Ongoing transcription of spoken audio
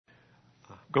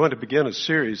Going to begin a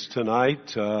series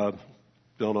tonight. Don't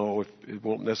know if it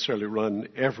won't necessarily run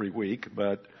every week,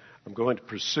 but I'm going to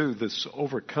pursue this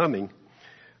overcoming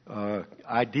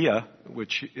idea,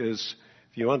 which is,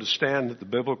 if you understand the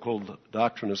biblical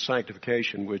doctrine of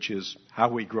sanctification, which is how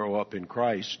we grow up in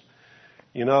Christ,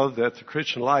 you know that the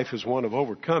Christian life is one of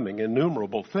overcoming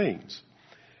innumerable things.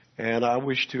 And I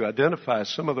wish to identify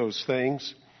some of those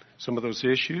things, some of those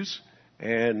issues,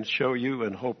 and show you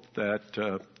and hope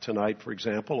that tonight, for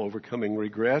example, overcoming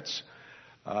regrets,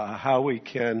 how we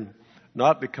can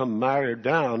not become mired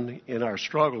down in our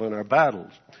struggle and our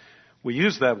battles. We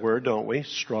use that word, don't we?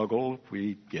 Struggle.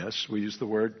 Yes, we use the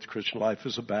word Christian life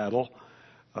is a battle.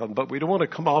 But we don't want to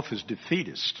come off as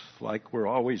defeatist, like we're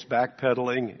always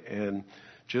backpedaling and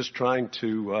just trying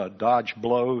to dodge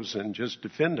blows and just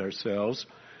defend ourselves.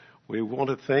 We want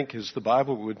to think, as the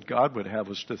Bible God would have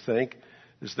us to think,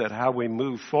 is that how we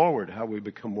move forward, how we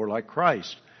become more like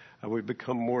Christ, how we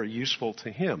become more useful to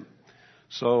Him.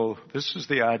 So this is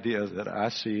the idea that I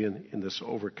see in this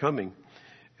overcoming.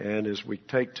 And as we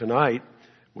take tonight,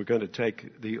 we're going to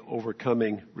take the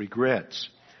overcoming regrets.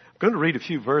 I'm going to read a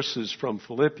few verses from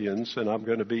Philippians, and I'm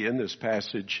going to be in this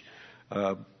passage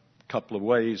a couple of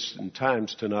ways and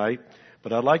times tonight.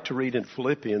 But I'd like to read in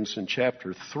Philippians in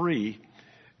chapter 3,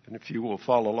 and if you will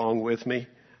follow along with me,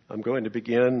 I'm going to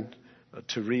begin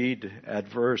to read at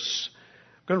I'm going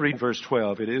to read verse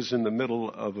 12. It is in the middle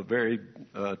of a very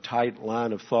tight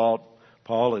line of thought.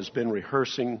 Paul has been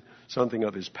rehearsing something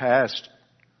of his past,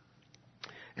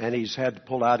 and he's had to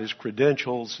pull out his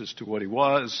credentials as to what he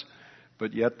was,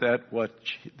 but yet that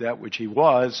which he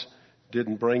was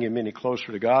didn't bring him any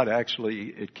closer to God. Actually,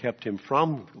 it kept him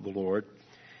from the Lord.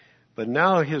 But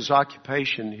now his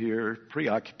occupation here,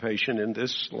 preoccupation in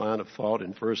this line of thought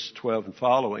in verse 12 and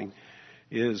following,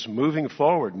 is moving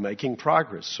forward, making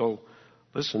progress. So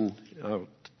listen,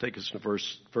 take us to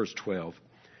verse 12.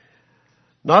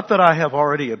 Not that I have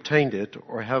already obtained it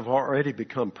or have already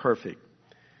become perfect,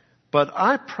 but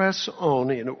I press on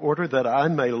in order that I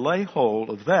may lay hold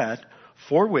of that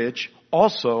for which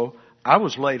also I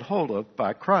was laid hold of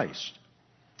by Christ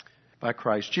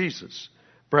Jesus.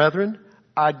 Brethren,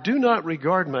 I do not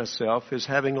regard myself as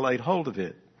having laid hold of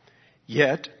it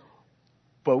yet,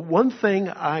 but one thing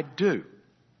I do,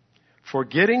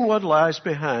 forgetting what lies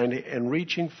behind and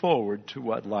reaching forward to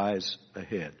what lies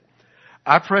ahead.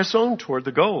 I press on toward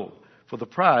the goal for the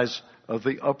prize of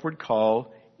the upward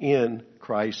call in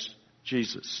Christ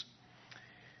Jesus.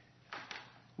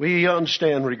 We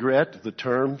understand regret,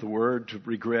 the word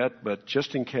regret, but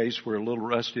just in case we're a little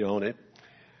rusty on it,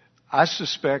 I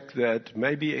suspect that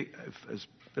maybe, as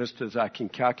best as I can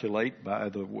calculate by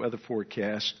the weather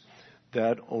forecast,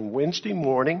 that on Wednesday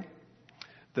morning,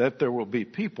 that there will be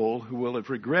people who will have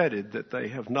regretted that they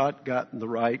have not gotten the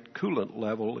right coolant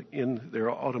level in their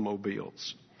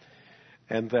automobiles.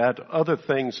 And that other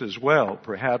things as well.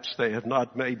 Perhaps they have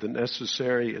not made the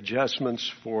necessary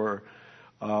adjustments for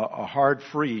a hard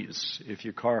freeze if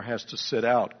your car has to sit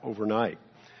out overnight.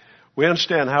 We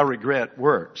understand how regret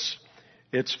works.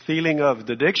 It's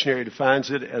the dictionary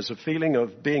defines it as a feeling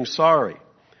of being sorry.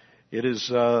 It is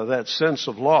that sense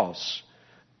of loss.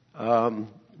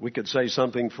 We could say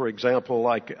something, for example,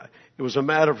 like it was a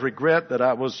matter of regret that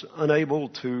I was unable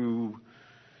to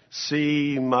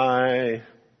see my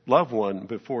loved one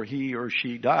before he or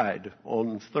she died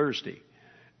on Thursday.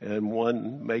 And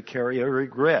one may carry a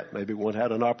regret. Maybe one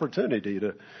had an opportunity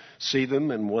to see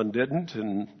them and one didn't,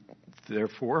 and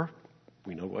therefore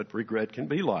we know what regret can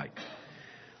be like.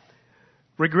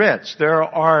 Regrets. There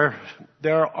are,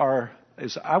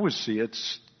 as I would see it,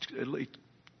 at least,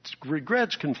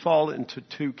 regrets can fall into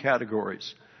two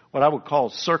categories. What I would call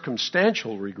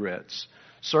circumstantial regrets.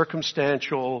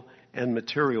 Circumstantial and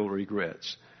material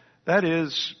regrets. That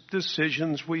is,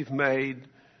 decisions we've made,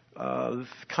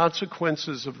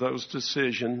 consequences of those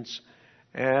decisions,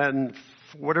 and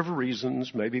for whatever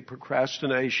reasons, maybe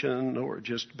procrastination or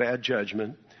just bad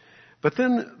judgment. But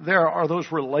then there are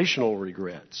those relational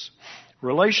regrets.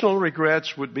 Relational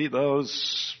regrets would be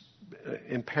those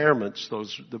impairments,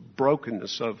 the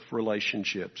brokenness of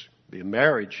relationships. Could be a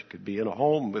marriage, could be in a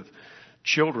home with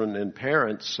children and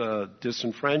parents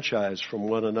disenfranchised from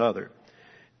one another.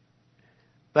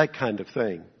 That kind of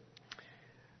thing.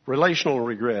 Relational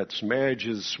regrets. Marriage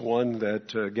is one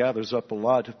that gathers up a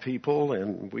lot of people,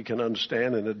 and we can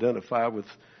understand and identify with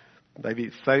maybe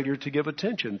failure to give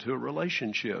attention to a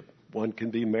relationship. One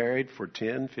can be married for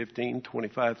 10, 15,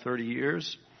 25, 30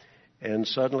 years, and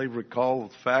suddenly recall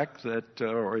the fact that,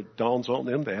 or it dawns on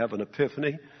them, they have an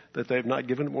epiphany that they've not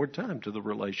given more time to the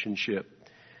relationship.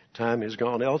 Time has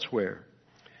gone elsewhere.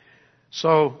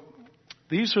 So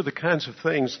these are the kinds of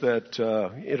things that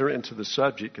enter into the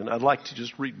subject, and I'd like to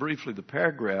just read briefly the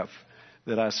paragraph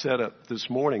that I set up this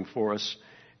morning for us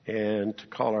and to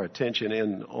call our attention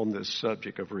in on this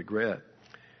subject of regret.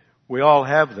 We all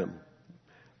have them,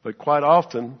 but quite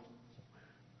often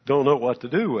don't know what to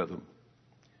do with them.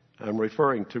 I'm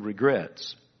referring to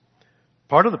regrets.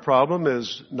 Part of the problem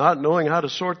is not knowing how to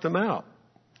sort them out.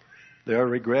 There are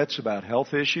regrets about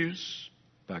health issues,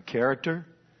 about character,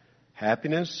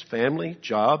 happiness, family,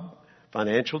 job,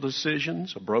 financial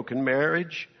decisions, a broken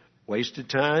marriage, wasted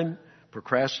time,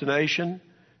 procrastination,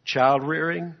 child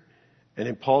rearing, an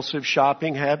impulsive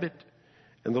shopping habit,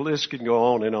 and the list can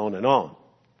go on and on and on.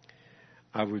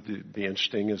 I would be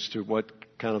interesting as to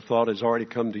what kind of thought has already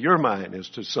come to your mind as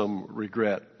to some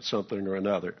regret, something or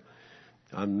another.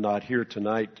 I'm not here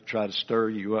tonight to try to stir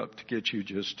you up to get you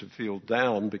just to feel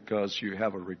down because you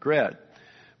have a regret.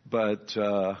 But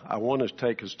I want to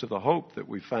take us to the hope that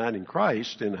we find in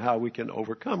Christ and how we can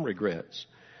overcome regrets.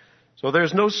 So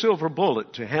there's no silver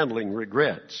bullet to handling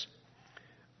regrets.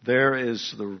 There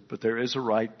is a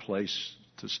right place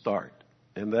to start.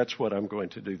 And that's what I'm going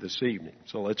to do this evening.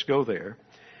 So let's go there.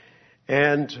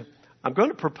 And I'm going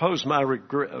to propose my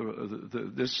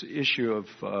this issue of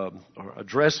or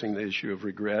addressing the issue of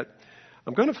regret.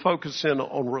 I'm going to focus in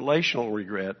on relational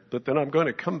regret, but then I'm going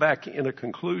to come back in a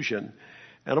conclusion,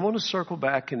 and I want to circle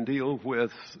back and deal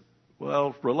with,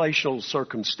 relational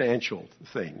circumstantial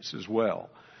things as well,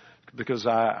 because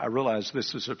I realize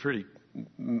this is a pretty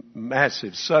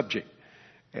massive subject,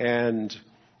 and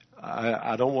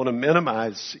I don't want to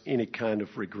minimize any kind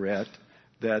of regret.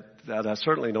 That I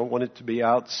certainly don't want it to be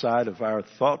outside of our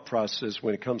thought process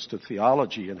when it comes to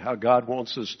theology and how God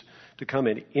wants us to come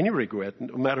in any regret,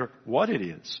 no matter what it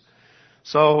is.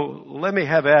 So let me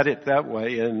have at it that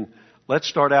way, and let's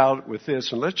start out with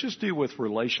this, and let's just deal with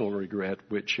relational regret,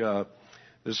 which I'll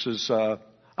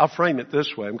frame it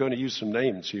this way. I'm going to use some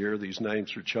names here. These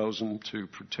names are chosen to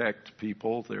protect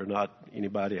people. They're not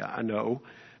anybody I know,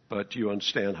 but you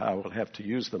understand how I will have to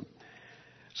use them.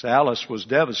 So Alice was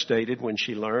devastated when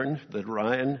she learned that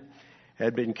Ryan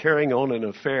had been carrying on an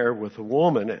affair with a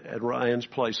woman at Ryan's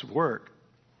place of work.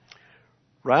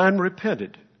 Ryan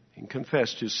repented and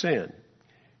confessed his sin.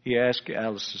 He asked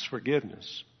Alice's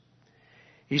forgiveness.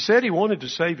 He said he wanted to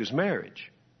save his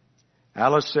marriage.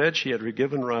 Alice said she had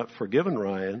forgiven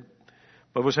Ryan,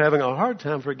 but was having a hard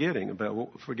time forgetting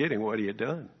what he had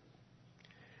done.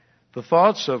 The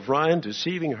thoughts of Ryan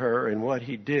deceiving her and what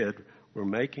he did were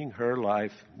making her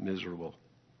life miserable.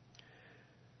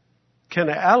 Can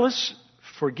Alice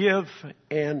forgive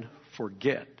and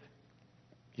forget?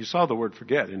 You saw the word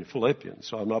forget in Philippians,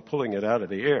 so I'm not pulling it out of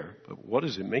the air. But what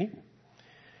does it mean?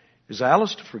 Is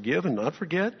Alice to forgive and not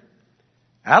forget?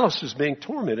 Alice is being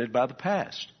tormented by the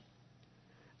past.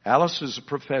 Alice is a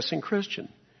professing Christian.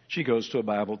 She goes to a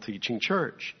Bible teaching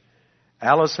church.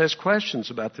 Alice has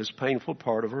questions about this painful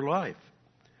part of her life.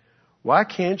 Why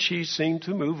can't she seem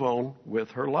to move on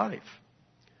with her life?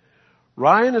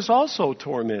 Ryan is also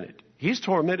tormented. He's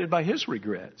tormented by his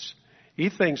regrets.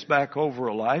 He thinks back over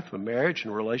a life, a marriage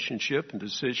and relationship and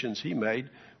decisions he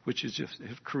made, which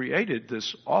have created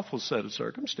this awful set of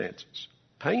circumstances.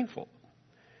 Painful.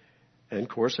 And of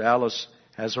course, Alice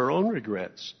has her own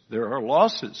regrets. There are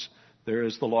losses. There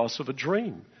is the loss of a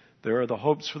dream. There are the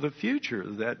hopes for the future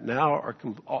that now are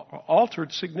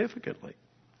altered significantly.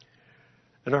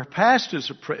 And her past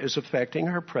is affecting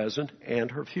her present and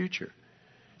her future.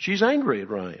 She's angry at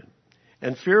Ryan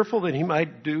and fearful that he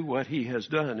might do what he has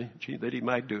done, that he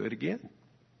might do it again.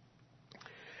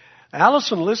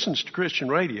 Allison listens to Christian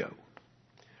radio.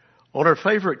 On her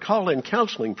favorite call-in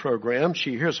counseling program,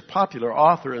 she hears a popular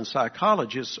author and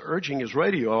psychologist urging his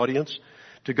radio audience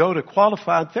to go to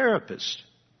qualified therapists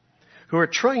who are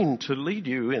trained to lead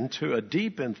you into a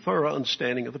deep and thorough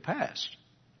understanding of the past.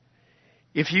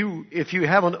 If you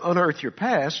haven't unearthed your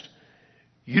past,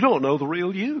 you don't know the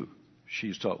real you,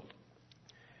 she's told.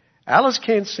 Alice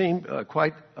can't seem to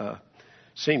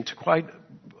quite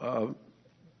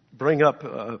bring up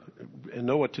and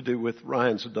know what to do with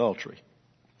Ryan's adultery.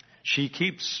 She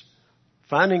keeps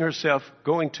finding herself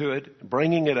going to it,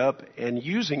 bringing it up, and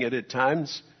using it at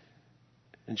times.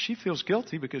 And she feels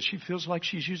guilty because she feels like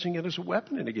she's using it as a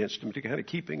weapon against him to kind of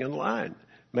keep him in line,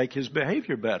 make his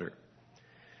behavior better.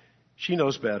 She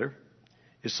knows better.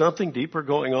 Is something deeper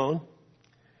going on?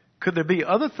 Could there be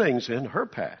other things in her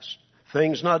past,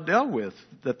 things not dealt with,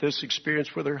 that this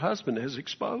experience with her husband has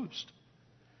exposed?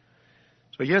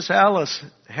 So yes, Alice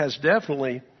has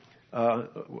definitely,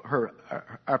 our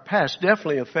past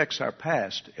definitely affects our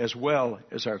past as well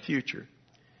as our future.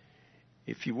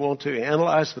 If you want to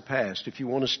analyze the past, if you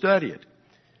want to study it,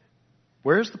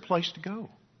 Where's the place to go?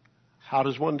 How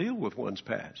does one deal with one's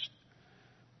past?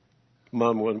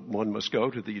 One must go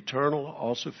to the eternal,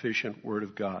 all-sufficient Word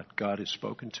of God. God has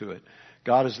spoken to it.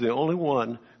 God is the only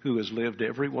one who has lived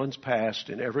everyone's past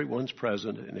and everyone's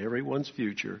present and everyone's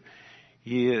future.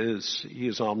 He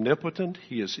is omnipotent.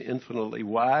 He is infinitely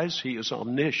wise. He is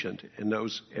omniscient and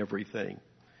knows everything.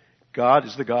 God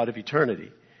is the God of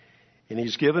eternity. And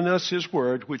He's given us His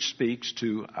Word which speaks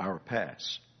to our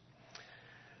past.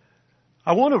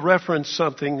 I want to reference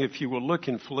something, if you will look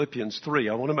in Philippians 3.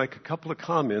 I want to make a couple of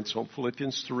comments on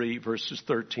Philippians 3, verses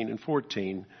 13 and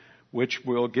 14, which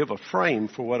will give a frame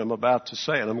for what I'm about to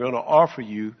say. And I'm going to offer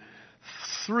you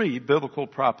 3 biblical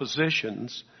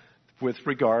propositions with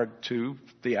regard to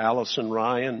the Allison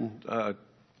Ryan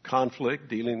conflict,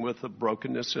 dealing with the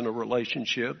brokenness in a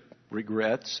relationship,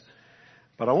 regrets.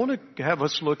 But I want to have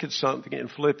us look at something in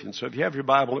Philippians. So if you have your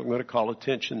Bible, I'm going to call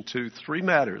attention to 3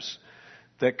 matters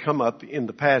that come up in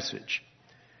the passage.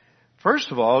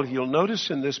 First of all, you'll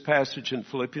notice in this passage in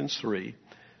Philippians 3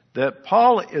 that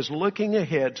Paul is looking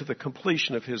ahead to the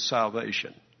completion of his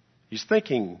salvation. He's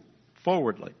thinking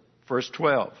forwardly. Verse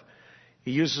 12,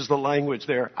 he uses the language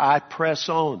there, I press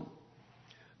on.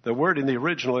 The word in the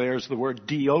original there is the word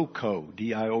dioko,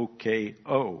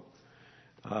 D-I-O-K-O.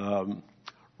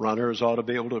 Runners ought to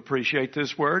be able to appreciate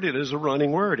this word. It is a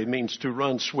running word. It means to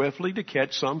run swiftly to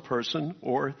catch some person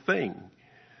or thing.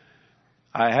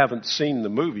 I haven't seen the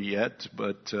movie yet,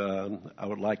 but I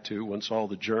would like to. Once all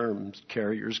the germ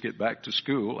carriers get back to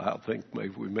school, I think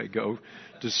maybe we may go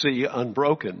to see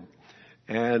Unbroken.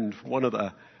 And one of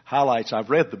the highlights, I've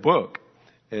read the book,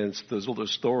 and it's the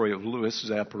story of Louis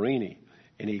Zamperini.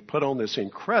 And he put on this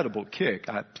incredible kick.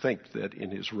 I think that in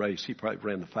his race, he probably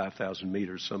ran the 5,000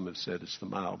 meters. Some have said it's the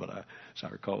mile, but as I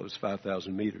recall, it was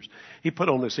 5,000 meters. He put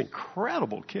on this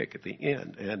incredible kick at the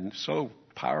end, and so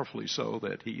powerfully so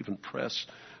that he even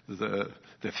pressed the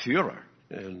Führer.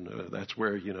 And that's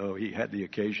where, he had the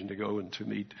occasion to go and to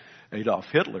meet Adolf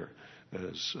Hitler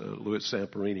as Louis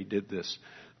Zamperini did this.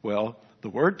 Well, the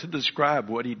word to describe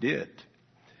what he did,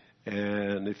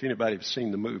 and if anybody has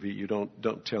seen the movie, you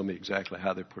don't tell me exactly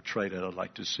how they portrayed it. I'd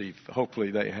like to see.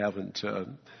 Hopefully they haven't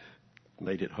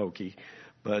made it hokey.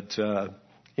 But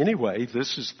anyway,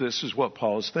 this is what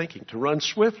Paul is thinking. To run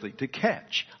swiftly, to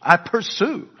catch. I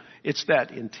pursue. It's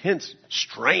that intense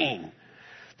strain.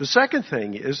 The second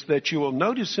thing is that you will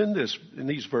notice in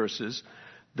these verses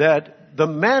that the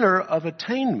manner of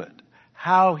attainment,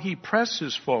 how he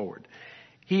presses forward,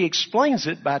 he explains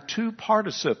it by 2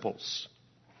 participles.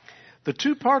 The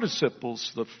 2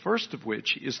 participles, the first of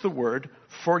which is the word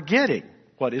forgetting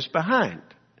what is behind.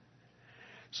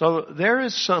 So there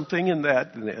is something in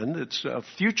that then that's a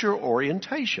future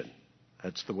orientation.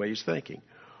 That's the way he's thinking.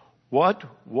 What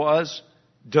was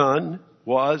done,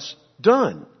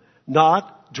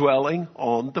 not dwelling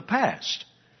on the past.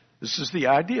 This is the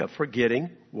idea, forgetting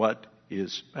what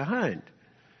is behind.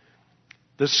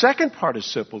 The second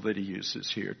participle that he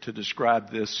uses here to describe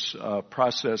this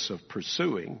process of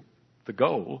pursuing the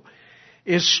goal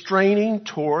is straining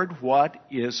toward what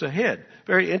is ahead.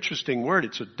 Very interesting word.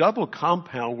 It's a double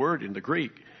compound word in the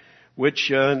Greek,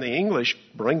 which in the English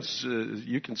brings,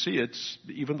 you can see it's,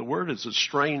 even the word is a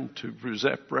strain to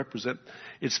represent,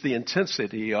 it's the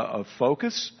intensity of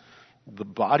focus, the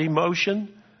body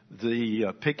motion,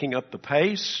 the picking up the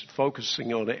pace,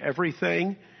 focusing on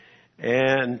everything,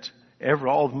 and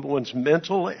all of one's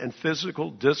mental and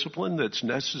physical discipline that's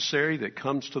necessary that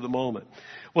comes to the moment.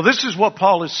 Well, this is what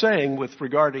Paul is saying with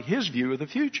regard to his view of the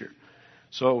future.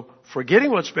 So,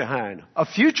 forgetting what's behind, a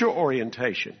future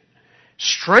orientation,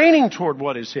 straining toward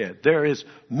what is ahead. There is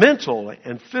mental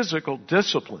and physical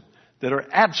discipline that are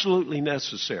absolutely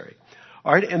necessary.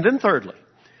 All right, and then thirdly,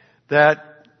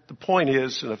 that the point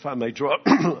is, and if I may draw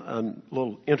a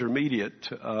little intermediate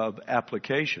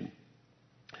application,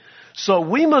 so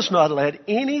we must not let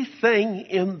anything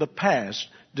in the past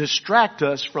distract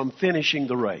us from finishing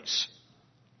the race.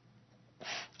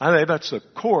 I think that's the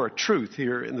core truth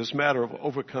here in this matter of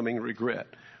overcoming regret.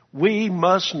 We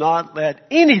must not let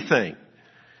anything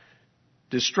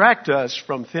distract us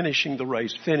from finishing the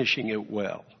race, finishing it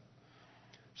well.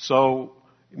 So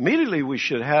immediately we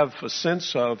should have a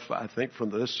sense of, I think from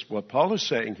this, what Paul is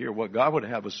saying here, what God would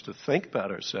have us to think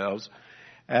about ourselves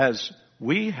as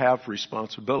we have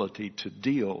responsibility to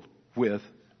deal with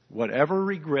whatever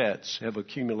regrets have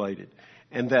accumulated,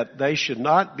 and that they should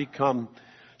not become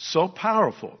so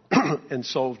powerful and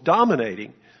so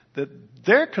dominating that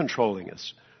they're controlling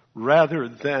us, rather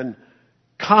than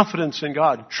confidence in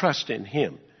God, trust in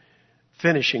Him,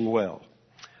 finishing well.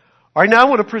 All right, now I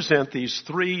want to present these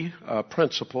 3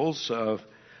 principles.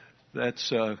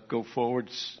 Let's go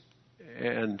forwards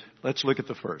And let's look at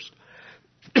the first.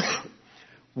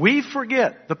 We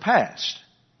forget the past.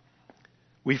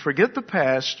 We forget the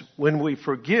past when we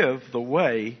forgive the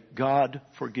way God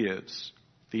forgives.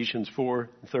 Ephesians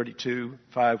 4:32,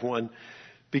 5:1.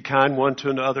 Be kind one to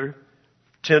another,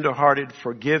 tender-hearted,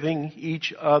 forgiving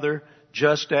each other,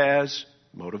 just as,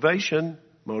 motivation,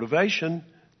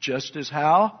 just as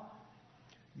how?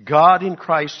 God in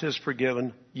Christ has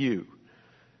forgiven you.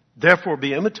 Therefore,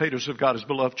 be imitators of God as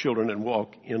beloved children and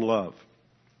walk in love.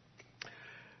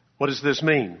 What does this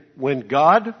mean? When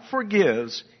God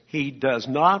forgives, He does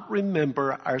not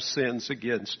remember our sins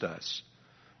against us.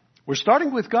 We're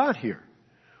starting with God here.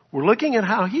 We're looking at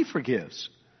how He forgives.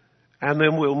 And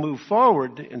then we'll move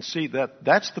forward and see that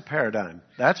that's the paradigm.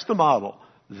 That's the model.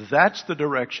 That's the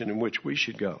direction in which we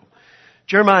should go.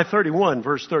 Jeremiah 31,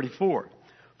 verse 34.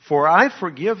 For I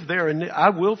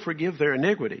will forgive their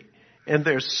iniquity, and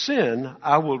their sin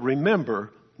I will remember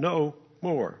no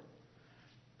more.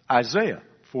 Isaiah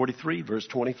 43, verse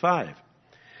 25.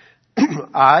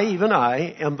 Even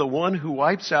I, am the one who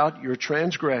wipes out your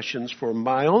transgressions for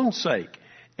my own sake,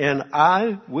 and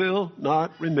I will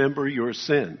not remember your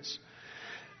sins.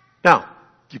 Now,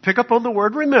 you pick up on the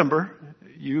word remember.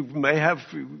 You may have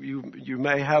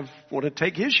want to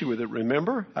take issue with it.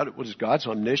 Remember, what is God's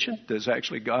omniscient? Does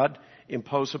actually God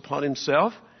impose upon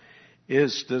Himself?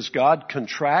 Does God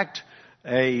contract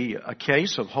a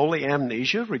case of holy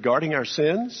amnesia regarding our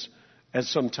sins, as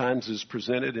sometimes is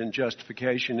presented in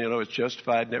justification? It's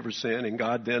justified, never sin, and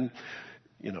God then,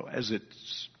 as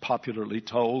it's popularly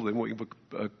told, then we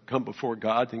come before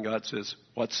God, and God says,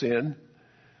 "What sin?"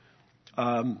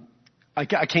 I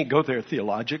can't go there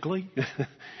theologically.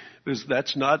 Because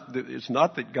it's not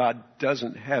that God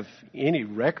doesn't have any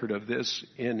record of this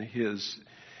in His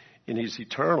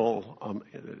eternal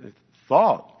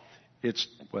thought.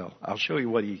 I'll show you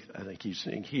what I think He's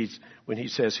saying. When He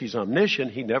says He's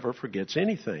omniscient, He never forgets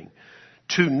anything.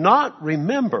 To not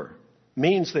remember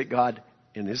means that God,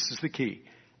 and this is the key,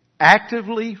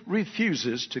 actively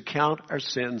refuses to count our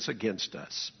sins against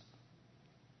us.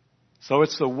 So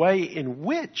it's the way in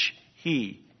which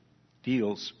He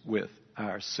deals with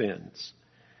our sins,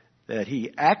 that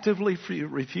He actively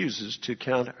refuses to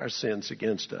count our sins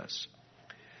against us.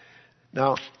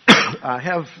 Now, I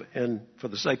have, and for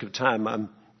the sake of time,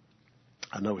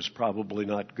 I know it's probably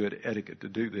not good etiquette to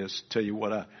do this, tell you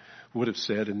what I would have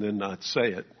said and then not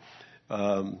say it.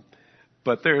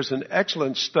 But there's an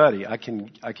excellent study. I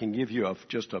can give you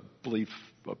just a brief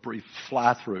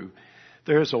fly through.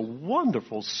 There's a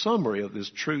wonderful summary of this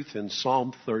truth in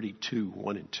Psalm 32,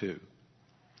 1 and 2.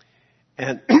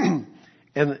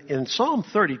 And in Psalm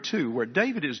 32, where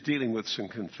David is dealing with some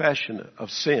confession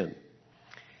of sin,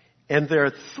 and there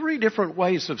are 3 different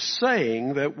ways of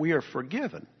saying that we are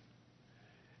forgiven.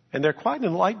 And they're quite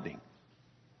enlightening.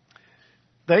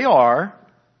 They are,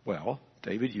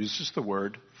 David uses the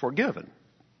word forgiven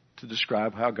to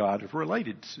describe how God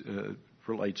relates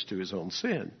to His own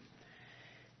sin.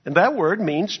 And that word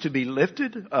means to be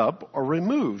lifted up or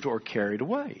removed or carried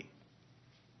away.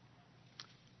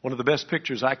 One of the best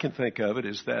pictures I can think of it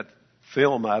is that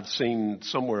film I've seen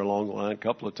somewhere along the line a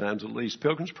couple of times at least,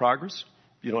 Pilgrim's Progress.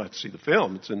 You don't have to see the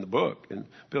film. It's in the book, in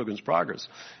Pilgrim's Progress.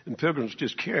 And Pilgrim's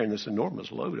just carrying this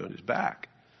enormous load on his back.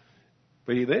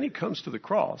 But then he comes to the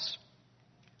cross.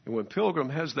 And when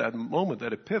Pilgrim has that moment,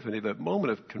 that epiphany, that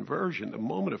moment of conversion, the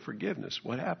moment of forgiveness,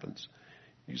 what happens?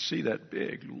 You see that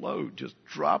big load just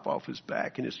drop off his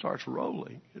back, and it starts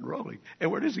rolling and rolling.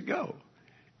 And where does it go?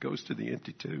 It goes to the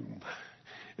empty tomb.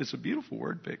 It's a beautiful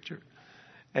word picture.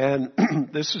 And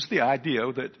this is the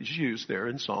idea that is used there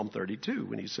in Psalm 32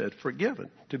 when he said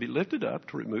forgiven, to be lifted up,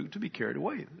 to remove, to be carried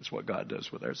away. That's what God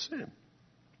does with our sin.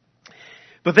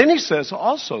 But then he says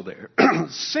also there,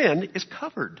 sin is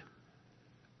covered.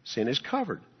 Sin is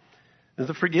covered. And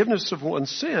the forgiveness of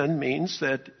one's sin means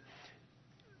that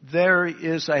there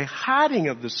is a hiding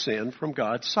of the sin from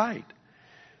God's sight.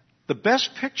 The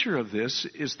best picture of this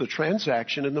is the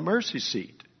transaction in the mercy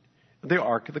seat, the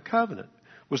Ark of the Covenant,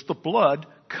 was the blood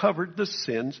covered the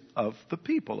sins of the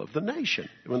people, of the nation,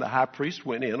 when the high priest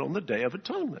went in on the Day of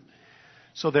Atonement.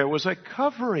 So there was a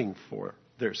covering for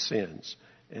their sins.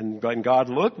 And when God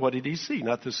looked, what did He see?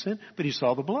 Not the sin, but He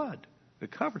saw the blood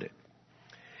that covered it.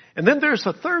 And then there's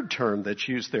a third term that's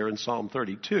used there in Psalm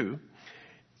 32,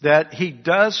 that He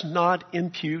does not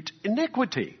impute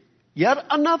iniquity. Yet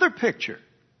another picture.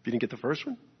 If you didn't get the first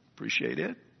one, appreciate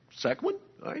it. Second one,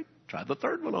 all right, try the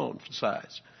third one on for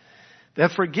size.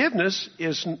 That forgiveness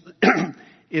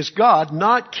is God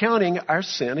not counting our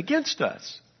sin against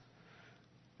us.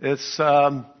 It's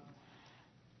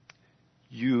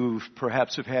You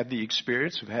perhaps have had the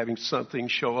experience of having something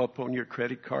show up on your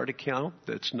credit card account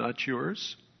that's not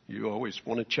yours. You always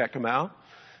want to check them out.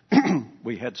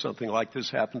 We had something like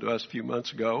this happen to us a few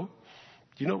months ago.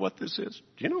 Do you know what this is?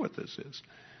 Do you know what this is?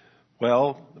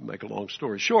 Well, to make a long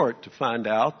story short, to find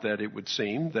out that it would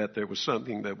seem that there was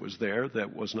something that was there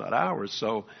that was not ours.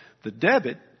 So the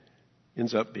debit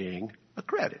ends up being a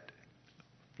credit,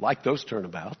 like those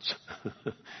turnabouts.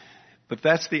 But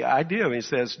that's the idea. He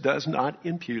says, does not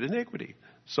impute iniquity.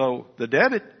 So the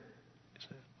debit is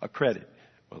a credit.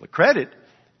 Well, the credit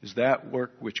is that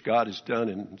work which God has done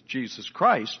in Jesus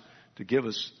Christ to give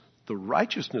us the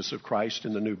righteousness of Christ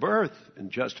in the new birth and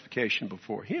justification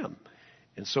before Him.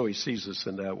 And so He sees us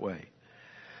in that way.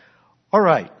 All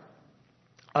right.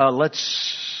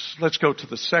 Let's go to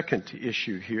the second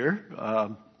issue here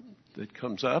that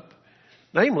comes up.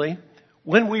 Namely,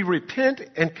 when we repent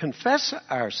and confess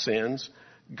our sins,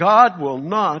 God will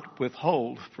not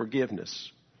withhold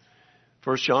forgiveness.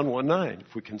 1 John 1:9,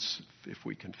 if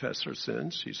we confess our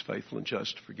sins, He's faithful and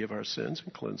just to forgive our sins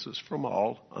and cleanse us from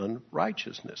all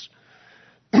unrighteousness.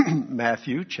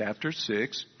 Matthew chapter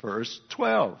 6, verse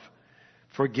 12.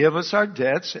 Forgive us our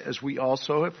debts as we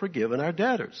also have forgiven our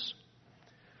debtors.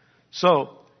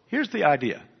 So, here's the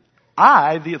idea.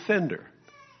 I, the offender,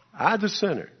 I, the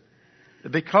sinner,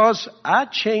 because I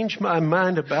change my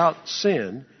mind about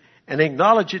sin and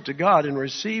acknowledge it to God and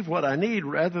receive what I need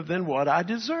rather than what I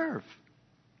deserve.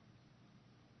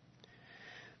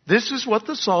 This is what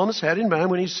the psalmist had in mind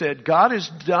when he said, God has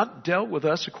not dealt with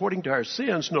us according to our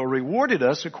sins, nor rewarded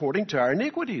us according to our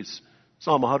iniquities.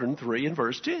 Psalm 103 and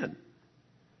verse 10.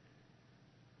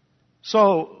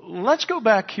 So let's go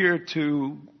back here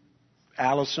to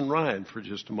Alice and Ryan for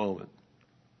just a moment.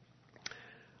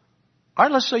 All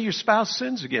right, let's say your spouse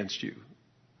sins against you.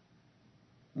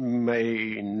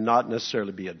 May not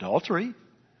necessarily be adultery,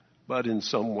 but in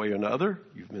some way or another,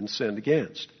 you've been sinned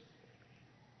against.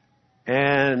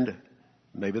 And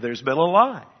maybe there's been a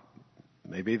lie.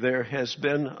 Maybe there has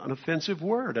been an offensive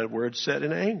word, a word said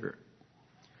in anger.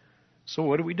 So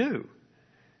what do?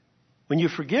 When you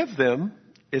forgive them,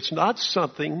 it's not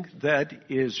something that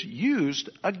is used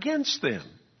against them.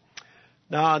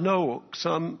 Now, I know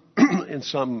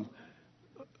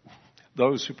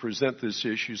those who present this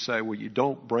issue say, well, you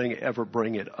don't ever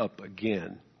bring it up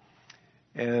again.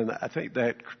 And I think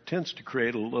that tends to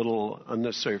create a little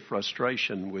unnecessary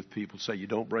frustration with people who say you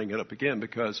don't bring it up again,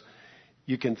 because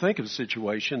you can think of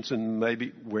situations and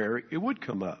maybe where it would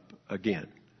come up again.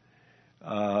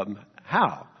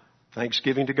 How?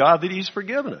 Thanksgiving to God that He's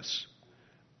forgiven us.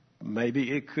 Maybe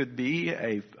it could be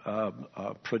a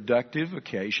productive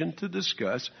occasion to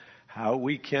discuss how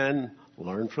we can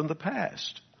learn from the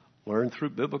past, learn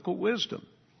through biblical wisdom.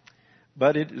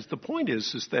 But the point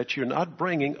is that you're not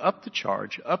bringing up the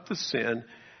charge, up the sin,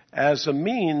 as a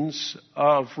means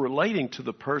of relating to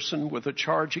the person with a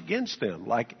charge against them,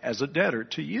 like as a debtor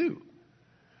to you,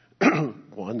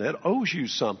 one that owes you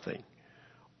something,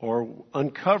 or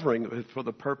uncovering it for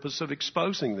the purpose of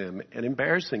exposing them and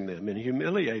embarrassing them and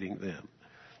humiliating them.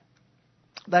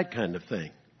 That kind of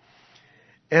thing.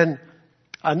 And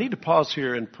I need to pause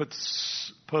here and put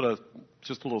just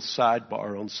a little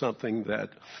sidebar on something that,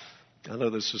 I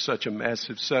know this is such a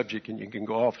massive subject and you can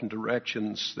go off in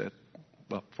directions that,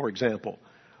 well, for example,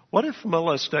 what if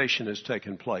molestation has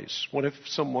taken place? What if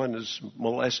someone has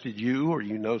molested you, or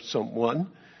you know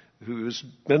someone who has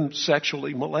been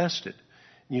sexually molested?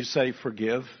 And you say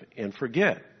forgive and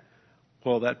forget.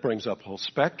 Well, that brings up a whole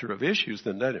spectrum of issues.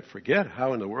 Then let it forget.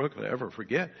 How in the world could I ever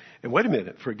forget? And wait a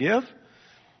minute, forgive?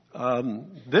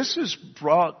 This has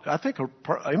brought, I think, a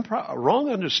wrong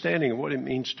understanding of what it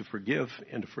means to forgive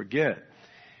and to forget.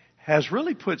 Has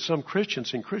really put some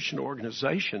Christians in Christian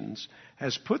organizations,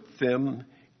 has put them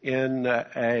in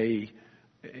I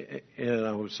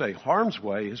would say harm's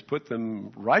way, has put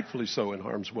them rightfully so in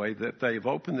harm's way, that they've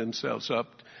opened themselves up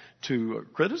to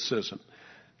criticism.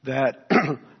 That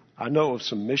I know of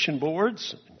some mission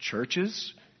boards,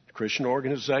 churches, Christian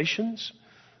organizations,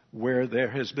 where there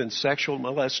has been sexual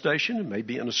molestation, it may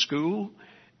be in a school,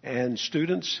 and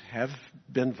students have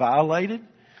been violated,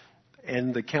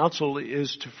 and the counsel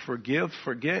is to forgive,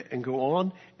 forget, and go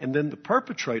on, and then the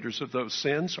perpetrators of those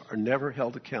sins are never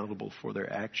held accountable for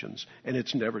their actions, and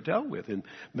it's never dealt with. And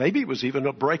maybe it was even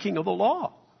a breaking of the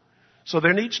law. So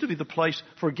there needs to be the place.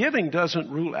 Forgiving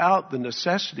doesn't rule out the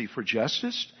necessity for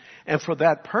justice and for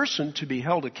that person to be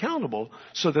held accountable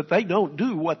so that they don't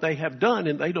do what they have done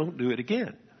and they don't do it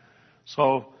again.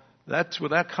 So that's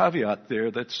with that caveat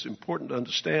there, that's important to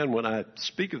understand when I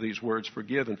speak of these words,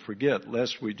 forgive and forget,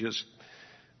 lest we just,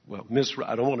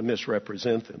 I don't want to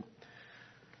misrepresent them.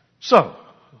 So,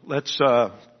 let's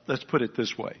put it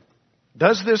this way.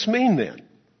 Does this mean then?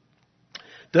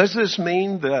 Does this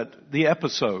mean that the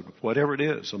episode, whatever it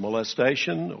is, a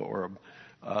molestation or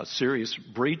a serious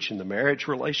breach in the marriage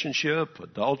relationship,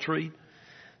 adultery,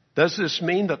 does this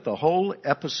mean that the whole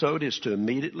episode is to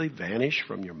immediately vanish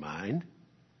from your mind?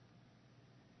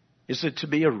 Is it to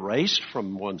be erased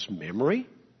from one's memory?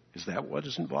 Is that what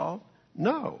is involved?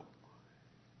 No,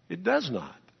 it does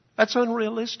not. That's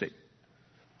unrealistic.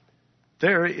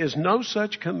 There is no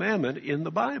such commandment in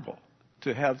the Bible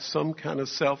to have some kind of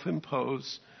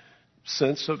self-imposed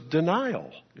sense of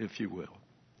denial, if you will.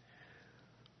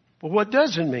 But what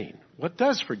does it mean? What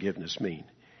does forgiveness mean?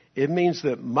 It means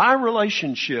that my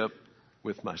relationship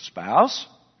with my spouse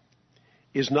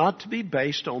is not to be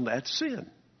based on that sin.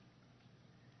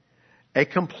 A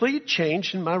complete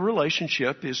change in my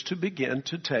relationship is to begin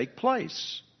to take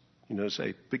place.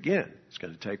 Say begin. It's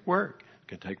going to take work. It's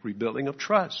going to take rebuilding of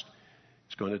trust.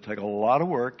 It's going to take a lot of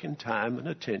work and time and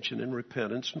attention and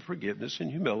repentance and forgiveness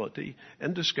and humility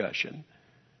and discussion.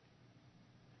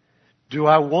 Do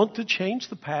I want to change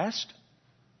the past?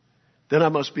 Then I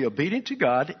must be obedient to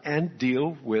God and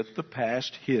deal with the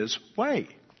past His way.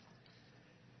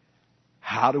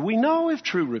 How do we know if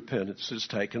true repentance has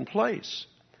taken place?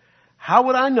 How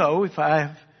would I know if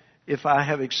I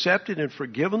have accepted and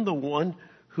forgiven the one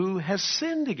who has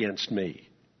sinned against me?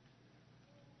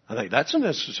 I think that's a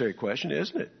necessary question,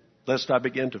 isn't it? Lest I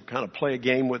begin to kind of play a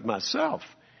game with myself.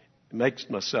 It makes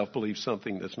myself believe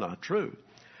something that's not true.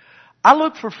 I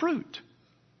look for fruit.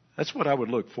 That's what I would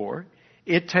look for.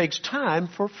 It takes time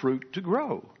for fruit to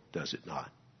grow, does it not?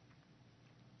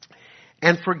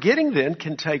 And forgetting then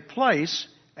can take place,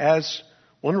 as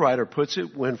one writer puts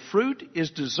it, when fruit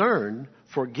is discerned,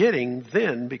 forgetting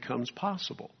then becomes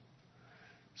possible.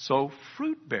 So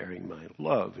fruit-bearing mind,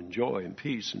 love and joy and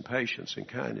peace and patience and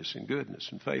kindness and goodness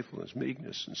and faithfulness,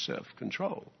 meekness and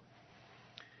self-control.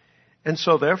 And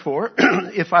so therefore,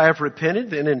 if I have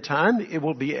repented, then in time it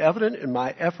will be evident in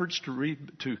my efforts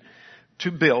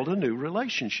to build a new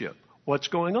relationship. What's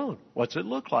going on? What's it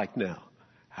look like now?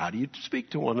 How do you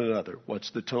speak to one another?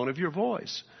 What's the tone of your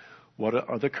voice? What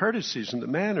are the courtesies and the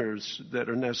manners that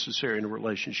are necessary in a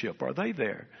relationship? Are they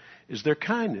there? Is there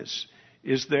kindness?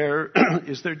 Is there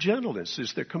gentleness?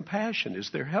 Is there compassion? Is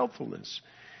there helpfulness?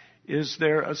 Is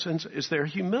there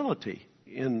humility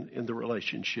in the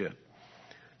relationship?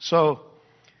 So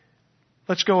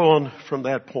let's go on from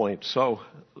that point. So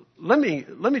let me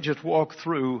just walk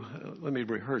through. Let me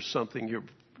rehearse something here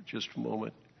for just a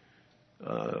moment.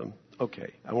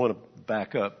 Okay, I want to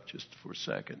back up just for a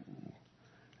second.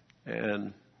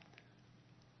 And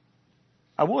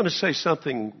I want to say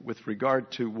something with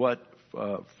regard to what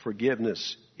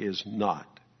forgiveness is not.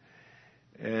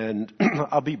 And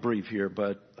I'll be brief here,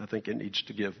 but I think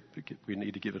we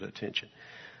need to give it attention.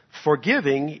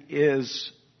 Forgiving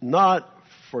is not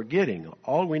forgetting.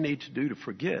 All we need to do to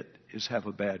forget is have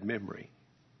a bad memory.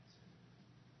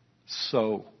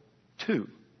 So, 2,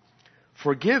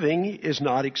 forgiving is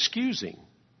not excusing.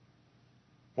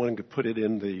 One could put it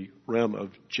in the realm of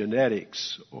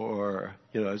genetics, or,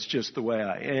 it's just the way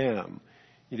I am.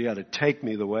 You got to take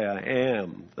me the way I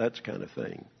am, that kind of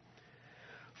thing.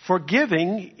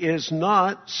 Forgiving is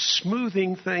not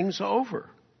smoothing things over.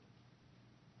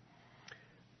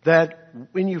 That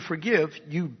when you forgive,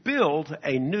 you build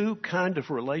a new kind of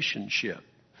relationship.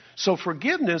 So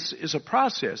forgiveness is a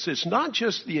process. It's not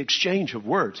just the exchange of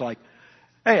words like,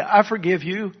 hey, I forgive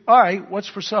you. All right, what's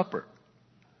for supper?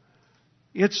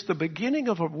 It's the beginning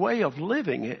of a way of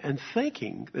living and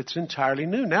thinking that's entirely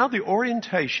new. Now the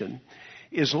orientation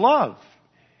is love.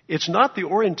 The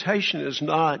orientation is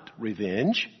not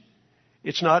revenge.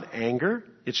 It's not anger.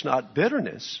 It's not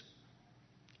bitterness.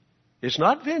 It's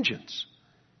not vengeance.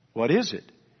 What is it?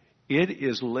 It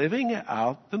is living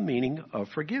out the meaning of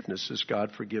forgiveness as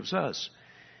God forgives us.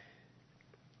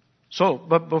 So,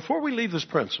 but before we leave this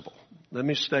principle, let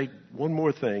me state one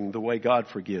more thing, the way God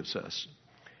forgives us.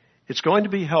 It's going to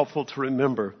be helpful to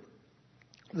remember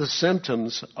the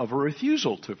symptoms of a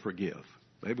refusal to forgive.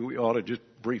 Maybe we ought to just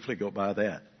briefly go by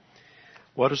that.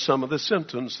 What are some of the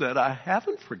symptoms that I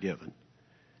haven't forgiven?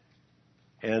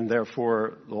 And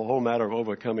therefore, the whole matter of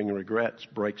overcoming regrets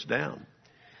breaks down.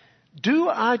 Do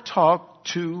I talk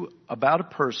about a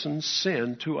person's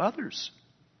sin to others?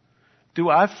 Do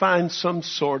I find some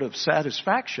sort of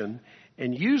satisfaction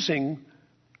in using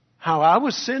how I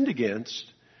was sinned against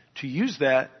to use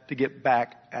that to get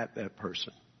back at that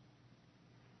person?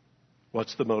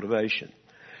 What's the motivation?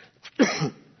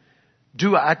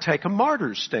 Do I take a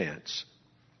martyr's stance?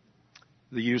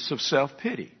 The use of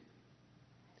self-pity,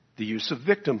 the use of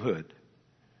victimhood,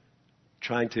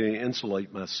 trying to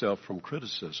insulate myself from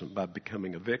criticism by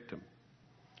becoming a victim.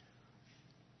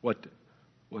 For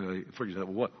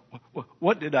example,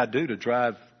 what did I do to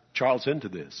drive Charles into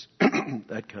this?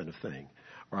 That kind of thing.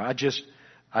 Or I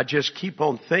just keep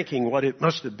on thinking what it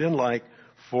must have been like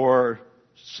for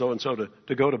so-and-so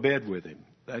to go to bed with him.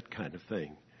 That kind of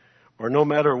thing. Or no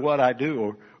matter what I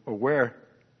do or where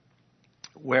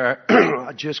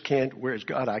I just can't, where's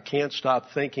God? I can't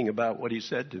stop thinking about what he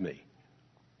said to me.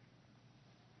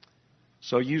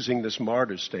 So using this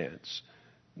martyr stance,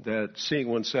 that seeing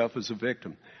oneself as a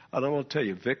victim. And I want to tell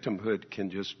you, victimhood can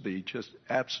just be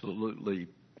absolutely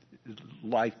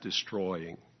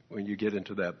life-destroying when you get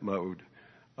into that mode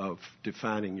of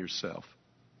defining yourself.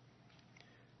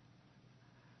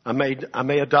 I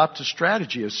may adopt a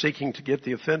strategy of seeking to get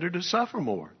the offender to suffer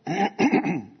more.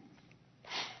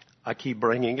 I keep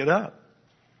bringing it up.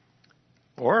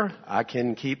 Or I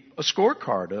can keep a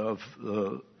scorecard of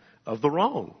the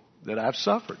wrong that I've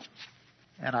suffered.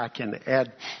 And I can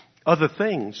add other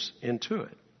things into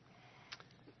it.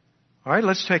 All right,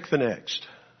 let's take the next.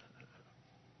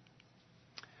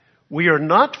 We are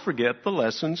not to forget the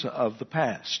lessons of the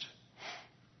past.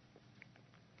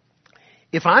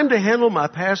 If I'm to handle my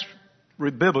past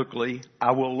biblically,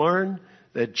 I will learn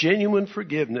that genuine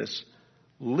forgiveness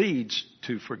leads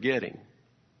to forgetting.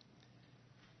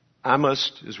 I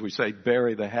must, as we say,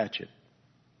 bury the hatchet.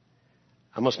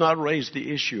 I must not raise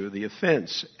the issue of the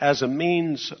offense as a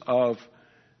means of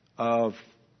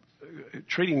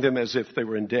treating them as if they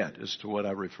were in debt, as to what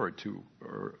I referred to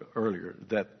earlier,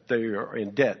 that they are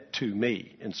in debt to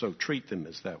me, and so treat them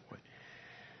as that way.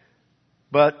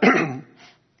 But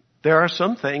there are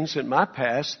some things in my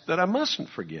past that I mustn't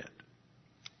forget.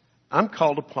 I'm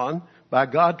called upon by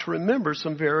God to remember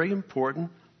some very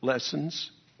important lessons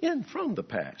from the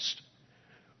past.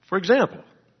 For example,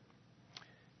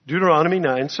 Deuteronomy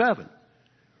 9:7.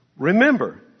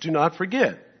 Remember, do not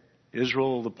forget.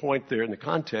 Israel, the point there in the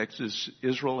context is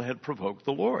Israel had provoked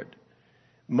the Lord.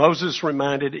 Moses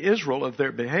reminded Israel of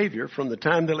their behavior from the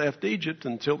time they left Egypt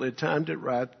until the time they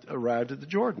arrived at the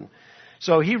Jordan.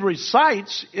 So he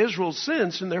recites Israel's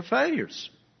sins and their failures.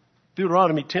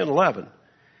 Deuteronomy 10:11.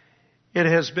 It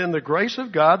has been the grace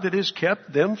of God that has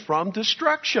kept them from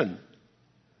destruction.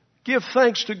 Give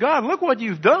thanks to God. Look what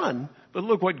you've done, but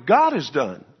look what God has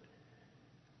done.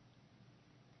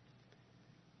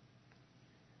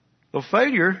 The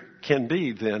failure can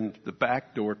be then the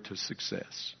back door to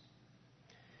success.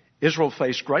 Israel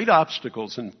faced great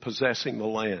obstacles in possessing the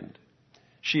land.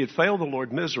 She had failed the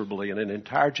Lord miserably, and an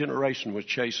entire generation was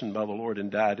chastened by the Lord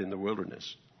and died in the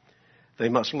wilderness. They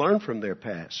must learn from their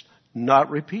past, not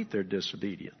repeat their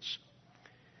disobedience.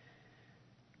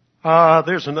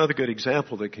 There's another good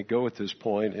example that can go at this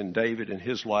point in David and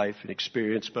his life and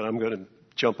experience, but I'm going to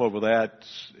jump over that,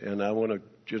 and I want to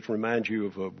just remind you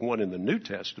of one in the New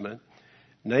Testament,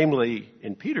 namely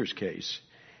in Peter's case.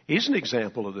 He's an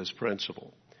example of this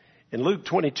principle. In Luke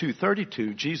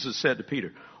 22:32, Jesus said to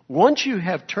Peter, once you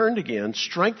have turned again,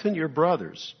 strengthen your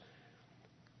brothers.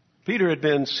 Peter had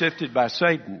been sifted by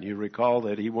Satan. You recall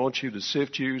that he wants you to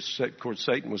sift you. Of course,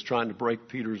 Satan was trying to break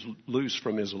Peter loose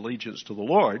from his allegiance to the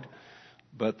Lord.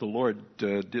 But the Lord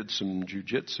did some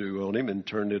jujitsu on him and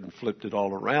turned it and flipped it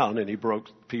all around. And he broke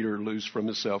Peter loose from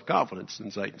his self-confidence.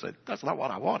 And Satan said, that's not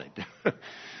what I wanted.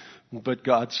 But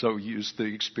God so used the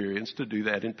experience to do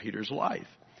that in Peter's life.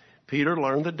 Peter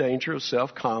learned the danger of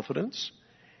self-confidence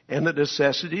and the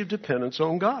necessity of dependence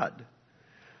on God.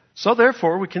 So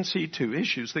therefore, we can see two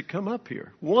issues that come up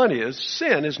here. One is,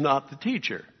 sin is not the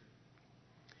teacher.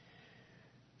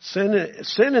 Sin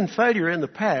and failure in the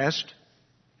past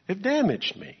have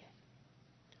damaged me.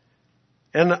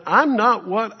 And I'm not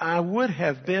what I would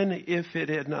have been if it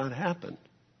had not happened.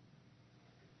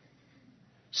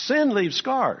 Sin leaves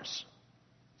scars.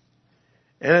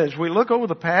 And as we look over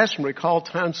the past and recall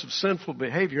times of sinful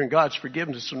behavior and God's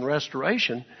forgiveness and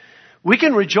restoration, we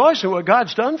can rejoice in what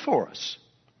God's done for us.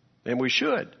 And we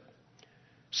should.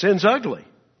 Sin's ugly.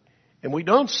 And we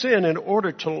don't sin in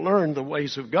order to learn the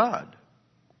ways of God.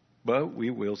 But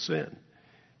we will sin.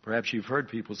 Perhaps you've heard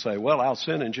people say, well, I'll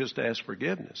sin and just ask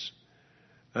forgiveness.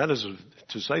 That is,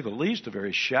 to say the least, a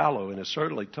very shallow and a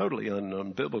certainly totally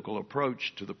unbiblical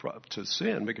approach to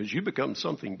sin, because you become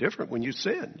something different when you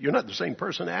sin. You're not the same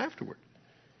person afterward.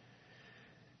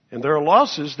 And there are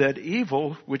losses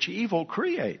which evil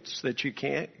creates that you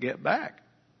can't get back.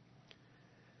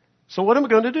 So what am I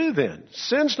going to do then?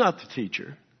 Sin's not the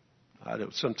teacher. I know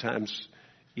sometimes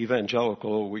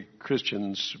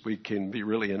Christians, we can be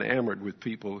really enamored with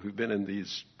people who've been in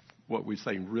these, what we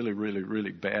say, really, really,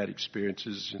 really bad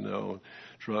experiences,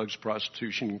 drugs,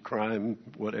 prostitution, crime,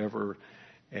 whatever.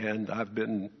 And I've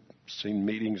seen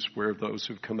meetings where those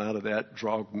who've come out of that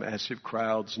draw massive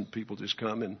crowds, and people just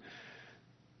come, and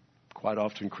quite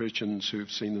often Christians who've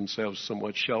seen themselves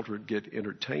somewhat sheltered get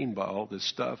entertained by all this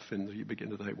stuff, and you begin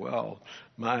to think, well,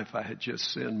 if I had just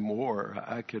sinned more,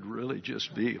 I could really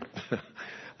just be,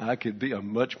 I could be a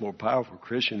much more powerful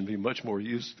Christian and be much more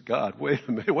used to God. Wait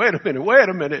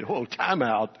a minute, hold time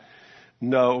out.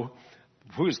 No,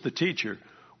 who's the teacher?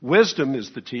 Wisdom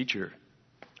is the teacher.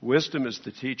 Wisdom is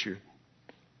the teacher.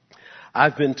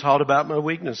 I've been taught about my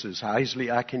weaknesses, how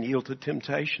easily I can yield to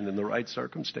temptation in the right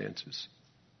circumstances.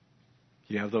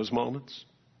 You have those moments?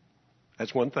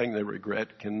 That's one thing that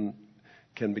regret can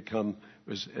become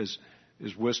as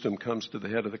wisdom comes to the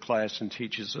head of the class and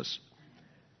teaches us.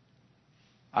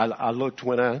 I looked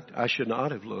when I should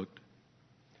not have looked.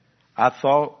 I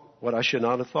thought what I should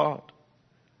not have thought.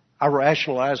 I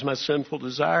rationalized my sinful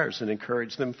desires and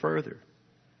encouraged them further.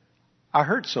 I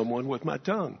hurt someone with my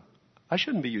tongue. I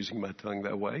shouldn't be using my tongue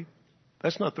that way.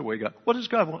 That's not the way God. What does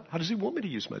God want? How does He want me to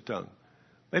use my tongue?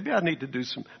 Maybe I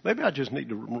just need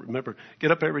to remember,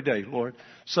 get up every day, Lord,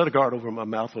 set a guard over my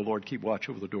mouth, oh Lord, keep watch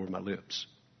over the door of my lips.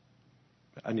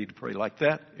 I need to pray like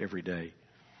that every day.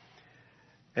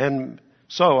 And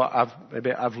so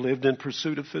I've lived in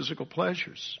pursuit of physical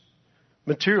pleasures.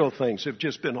 Material things have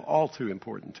just been all too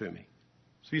important to me.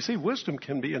 So you see, wisdom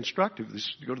can be instructive.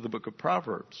 You go to the book of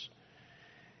Proverbs.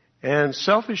 And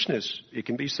selfishness, it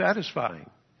can be satisfying.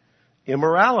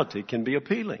 Immorality can be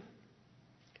appealing.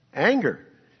 Anger,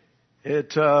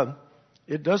 it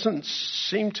doesn't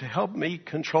seem to help me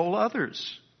control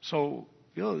others. So,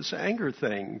 this anger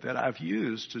thing that I've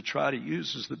used to try to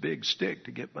use as the big stick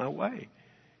to get my way.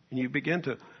 And you begin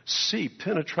to see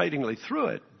penetratingly through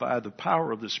it by the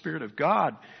power of the Spirit of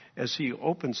God as He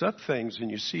opens up things and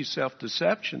you see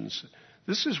self-deceptions.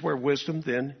 This is where wisdom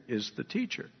then is the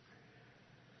teacher.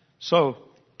 So,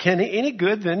 can any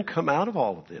good then come out of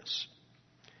all of this?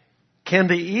 Can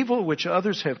the evil which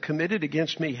others have committed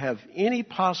against me have any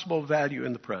possible value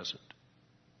in the present?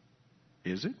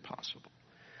 Is it possible?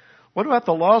 What about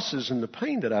the losses and the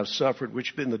pain that I've suffered which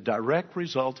have been the direct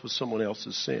result of someone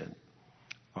else's sin?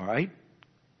 All right,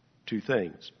 two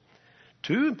things.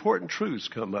 Two important truths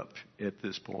come up at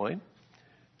this point.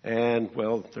 And,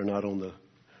 well, they're not on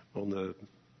the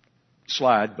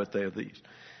slide, but they are these.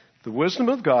 The wisdom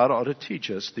of God ought to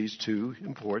teach us these two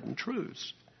important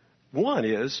truths. One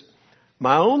is,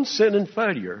 my own sin and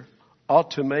failure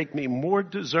ought to make me more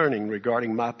discerning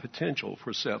regarding my potential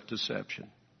for self-deception.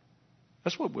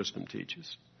 That's what wisdom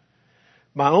teaches.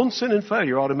 My own sin and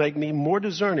failure ought to make me more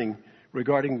discerning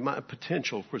regarding my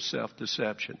potential for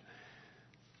self-deception.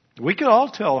 We can all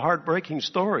tell heartbreaking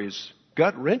stories,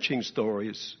 gut-wrenching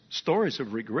stories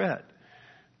of regret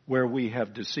where we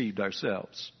have deceived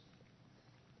ourselves.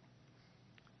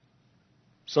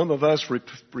 Some of us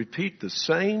repeat the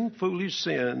same foolish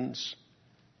sins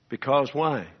because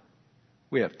why?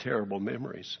 We have terrible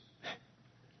memories.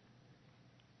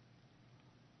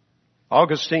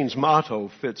 Augustine's motto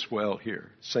fits well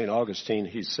here. St. Augustine,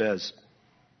 he says,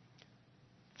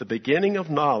 the beginning of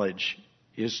knowledge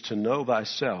is to know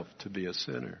thyself to be a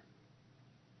sinner.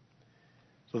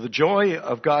 So the joy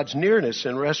of God's nearness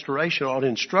and restoration ought to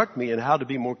instruct me in how to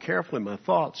be more careful in my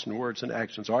thoughts and words and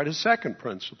actions. All right, a second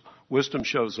principle. Wisdom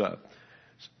shows up.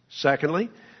 Secondly,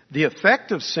 the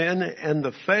effect of sin and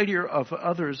the failure of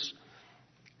others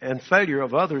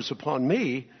upon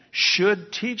me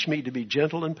should teach me to be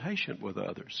gentle and patient with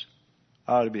others.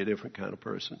 I ought to be a different kind of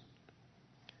person.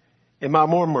 Am I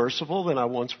more merciful than I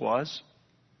once was?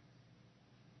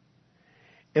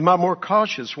 Am I more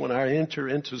cautious when I enter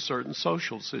into certain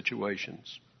social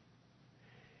situations?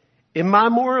 Am I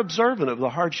more observant of the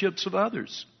hardships of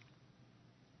others?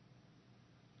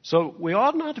 So we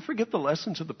ought not to forget the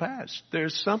lessons of the past.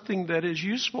 There's something that is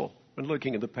useful when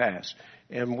looking at the past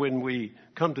and when we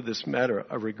come to this matter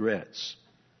of regrets.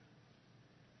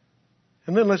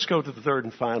 And then let's go to the third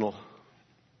and final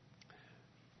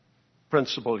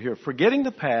principle here. Forgetting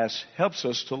the past helps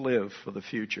us to live for the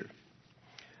future.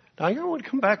 Now, I want to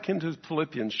come back into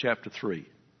Philippians chapter 3.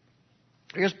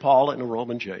 Here's Paul in a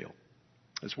Roman jail.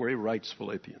 That's where he writes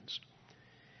Philippians.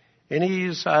 And he,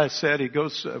 as I said,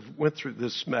 went through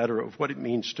this matter of what it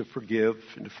means to forgive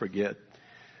and to forget.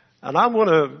 And I want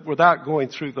to, without going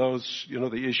through those,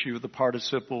 the issue of the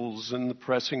participles and the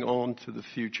pressing on to the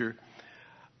future,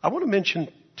 I want to mention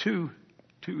two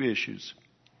issues.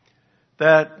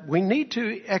 That we need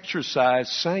to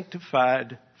exercise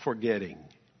sanctified forgetting.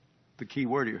 The key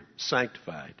word here,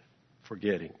 sanctified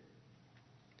forgetting.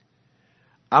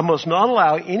 I must not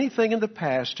allow anything in the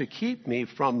past to keep me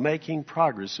from making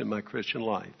progress in my Christian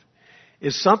life.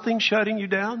 Is something shutting you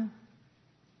down?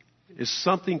 Is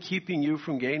something keeping you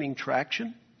from gaining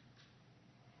traction?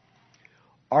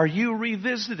 Are you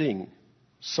revisiting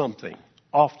something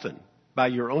often by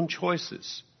your own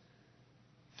choices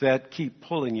that keep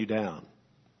pulling you down?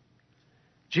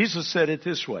 Jesus said it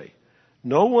this way: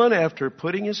 no one after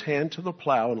putting his hand to the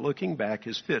plow and looking back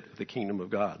is fit for the kingdom of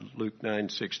God. Luke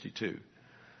 9:62.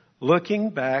 Looking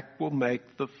back will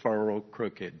make the furrow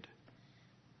crooked.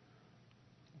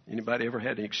 Anybody ever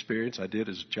had any experience? I did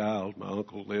as a child. My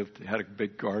uncle had a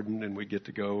big garden, and we'd get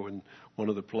to go, and one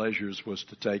of the pleasures was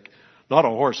to take, not a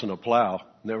horse and a plow,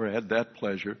 never had that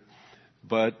pleasure,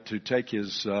 but to take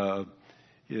his tiller,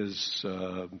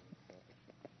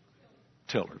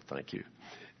 thank you.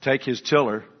 Take his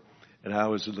tiller, and I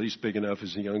was at least big enough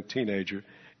as a young teenager,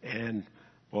 and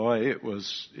boy, it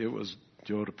was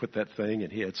Joe to put that thing,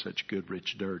 and he had such good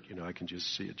rich dirt, I can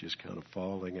just see it just kind of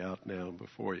falling out now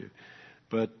before you.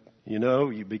 But, you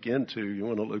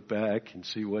want to look back and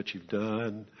see what you've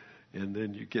done. And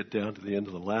then you get down to the end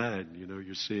of the line,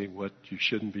 you're seeing what you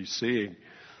shouldn't be seeing.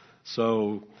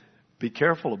 So be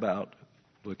careful about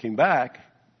looking back.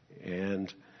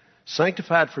 And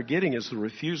sanctified forgetting is the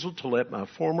refusal to let my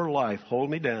former life hold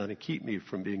me down and keep me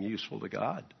from being useful to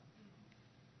God.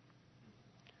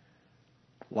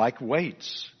 Like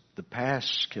weights, the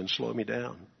past can slow me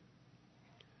down.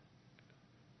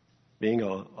 Being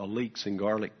a leeks and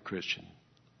garlic Christian,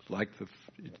 like the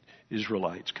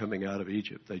Israelites coming out of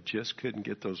Egypt, they just couldn't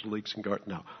get those leeks and garlic.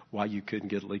 Now, why you couldn't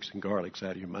get leeks and garlics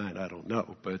out of your mind, I don't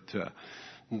know, but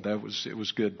it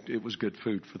was good. It was good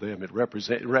food for them. It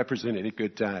represented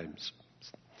good times.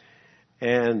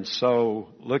 And so,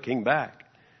 looking back,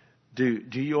 do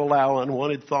you allow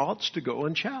unwanted thoughts to go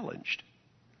unchallenged?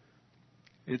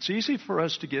 It's easy for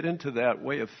us to get into that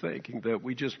way of thinking that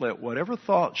we just let whatever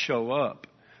thoughts show up,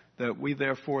 that we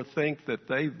therefore think that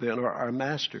they then are our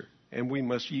master, and we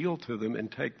must yield to them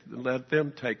and let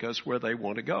them take us where they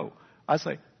want to go. I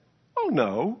say, oh,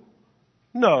 no.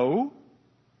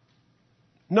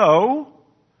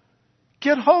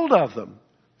 Get hold of them.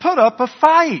 Put up a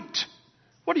fight.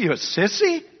 What are you, a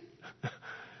sissy?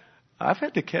 I've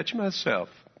had to catch myself.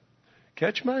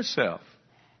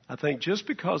 I think just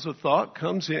because a thought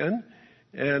comes in,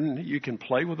 and you can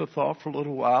play with a thought for a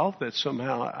little while, that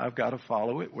somehow I've got to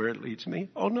follow it where it leads me.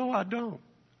 Oh, no, I don't.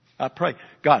 I pray,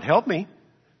 God, help me.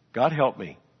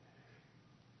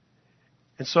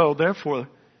 And so, therefore,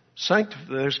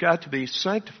 there's got to be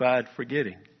sanctified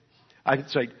forgetting. I can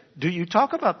say, do you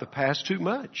talk about the past too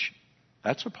much?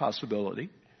 That's a possibility.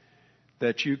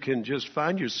 That you can just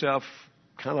find yourself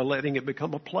kind of letting it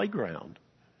become a playground.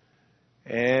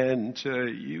 And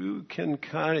you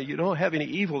don't have any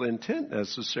evil intent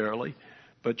necessarily,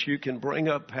 but you can bring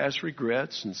up past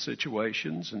regrets and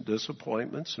situations and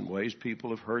disappointments and ways people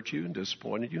have hurt you and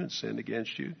disappointed you and sinned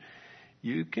against you.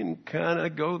 You can kind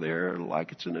of go there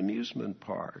like it's an amusement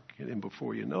park. And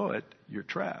before you know it, you're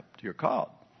trapped. You're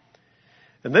caught.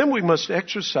 And then we must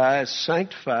exercise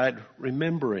sanctified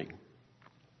remembering.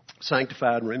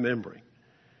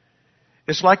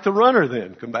 It's like the runner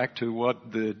then. Come back to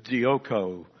what the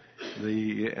dioko,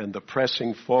 and the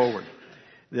pressing forward.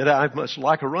 That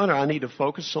like a runner, I need to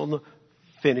focus on the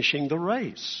finishing the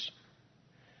race.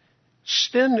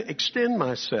 Extend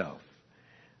myself.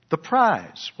 The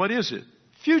prize, what is it?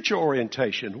 Future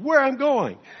orientation, where I'm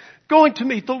going. Going to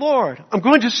meet the Lord. I'm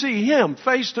going to see Him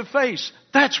face to face.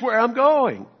 That's where I'm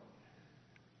going.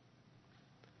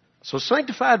 So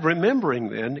sanctified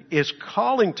remembering then is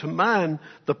calling to mind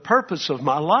the purpose of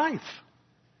my life.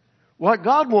 What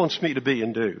God wants me to be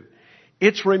and do.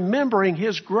 It's remembering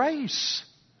His grace.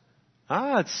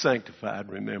 It's sanctified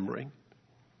remembering.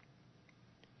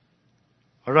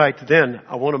 All right, then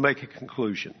I want to make a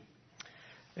conclusion.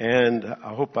 And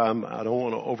I hope I don't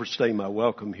want to overstay my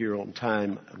welcome here on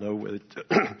time. I know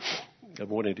that I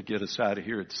wanted to get us out of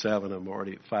here at 7. I'm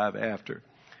already at 5 after.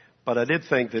 But I did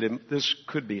think that this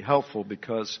could be helpful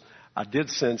because I did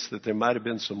sense that there might have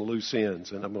been some loose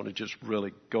ends, and I'm going to just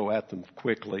really go at them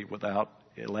quickly without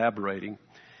elaborating.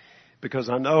 Because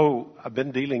I know I've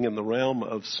been dealing in the realm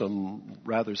of some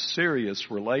rather serious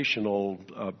relational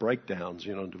breakdowns,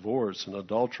 divorce and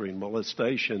adultery and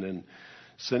molestation and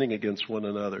sinning against one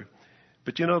another.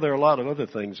 But there are a lot of other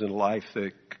things in life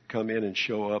that come in and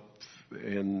show up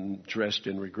and dressed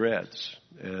in regrets.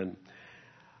 And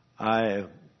I'll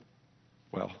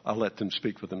let them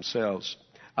speak for themselves.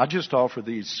 I just offer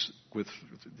these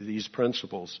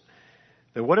principles.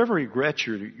 And whatever regrets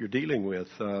you're dealing with,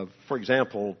 for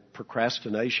example,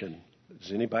 procrastination.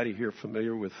 Is anybody here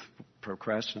familiar with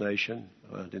procrastination?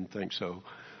 I didn't think so.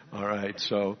 All right.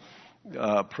 So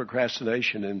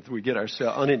procrastination, and we get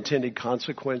ourselves unintended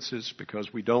consequences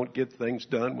because we don't get things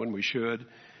done when we should,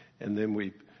 and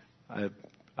then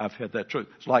I've had that truth.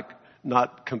 It's like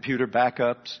not computer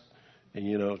backups,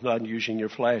 and not using your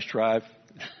flash drive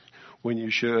when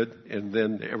you should, and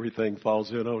then everything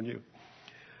falls in on you.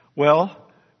 Well,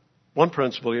 one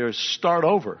principle here is start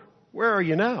over. Where are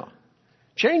you now?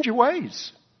 Change your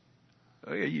ways.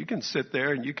 You can sit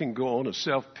there and you can go on a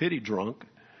self-pity drunk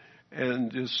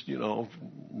and just,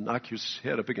 knock your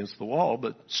head up against the wall,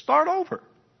 but start over.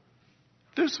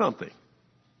 Do something.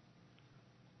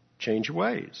 Change your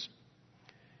ways.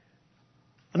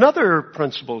 Another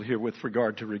principle here with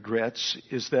regard to regrets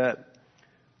is that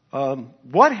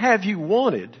what have you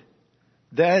wanted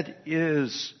that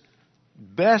is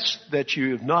best that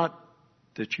you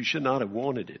should not have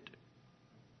wanted it?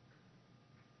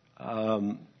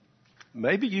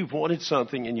 Maybe you've wanted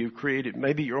something and you've created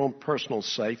maybe your own personal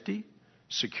safety,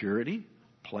 security,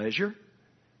 pleasure.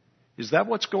 Is that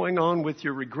what's going on with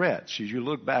your regrets? As you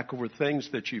look back over things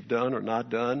that you've done or not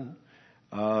done,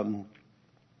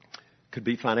 could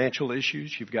be financial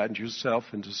issues. You've gotten yourself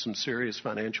into some serious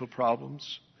financial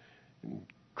problems, and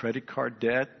credit card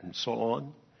debt, and so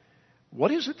on.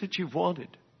 What is it that you've wanted?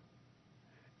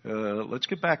 Let's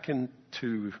get back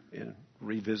into and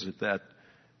revisit that.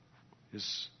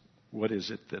 What is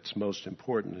it that's most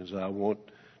important? Is I want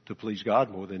to please God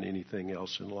more than anything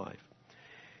else in life.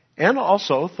 And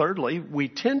also, thirdly, we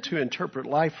tend to interpret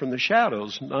life from the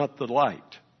shadows, not the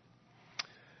light.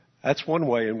 That's one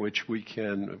way in which we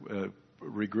can,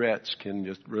 regrets can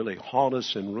just really haunt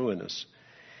us and ruin us,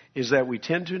 is that we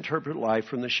tend to interpret life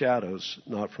from the shadows,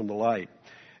 not from the light.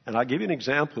 And I'll give you an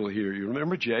example here. You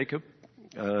remember Jacob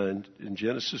in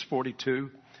Genesis 42?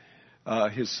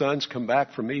 His sons come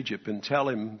back from Egypt and tell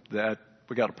him that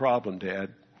we got a problem,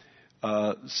 Dad.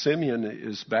 Simeon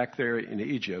is back there in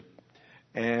Egypt,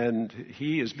 and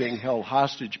he is being held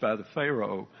hostage by the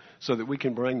Pharaoh so that we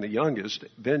can bring the youngest,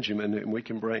 Benjamin, and we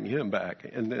can bring him back.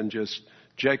 And then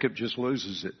Jacob just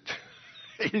loses it.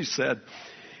 He said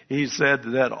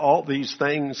that all these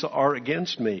things are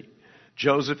against me.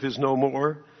 Joseph is no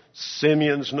more,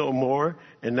 Simeon's no more,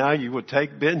 and now you would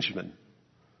take Benjamin.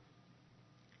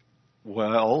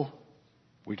 Well,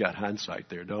 we got hindsight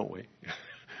there, don't we?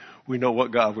 We know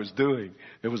what God was doing.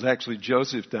 It was actually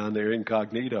Joseph down there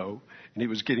incognito, and he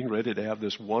was getting ready to have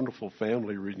this wonderful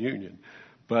family reunion.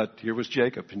 But here was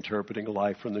Jacob interpreting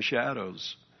life from the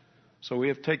shadows. So we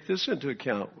have to take this into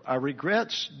account. Our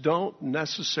regrets don't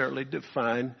necessarily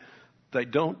define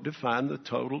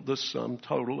the sum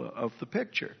total of the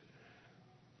picture,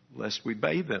 lest we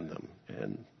bathe in them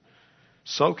and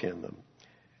soak in them.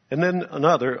 And then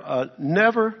another,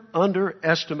 never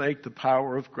underestimate the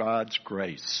power of God's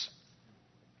grace.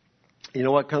 You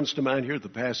know what comes to mind here? The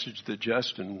passage that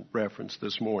Justin referenced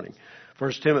this morning.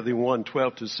 1 Timothy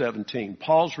 1:12-17.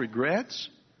 Paul's regrets.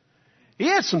 He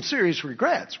had some serious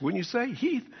regrets, wouldn't you say?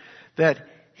 He'd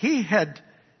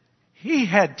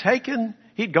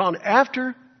gone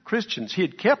after Christians. He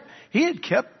had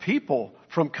kept people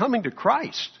from coming to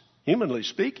Christ, humanly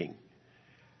speaking.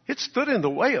 It stood in the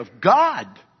way of God.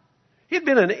 He'd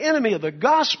been an enemy of the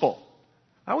gospel.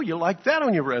 How would you like that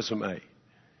on your resume?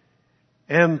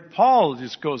 And Paul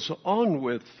just goes on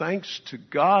with thanks to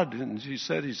God, and he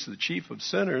said he's the chief of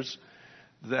sinners,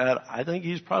 that I think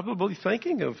he's probably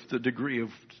thinking of the degree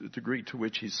to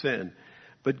which he sinned.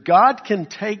 But God can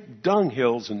take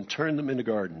dunghills and turn them into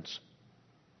gardens.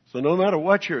 So no matter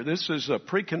what this is a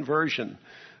pre-conversion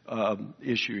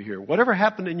issue here. Whatever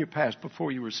happened in your past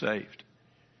before you were saved.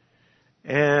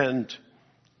 And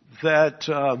that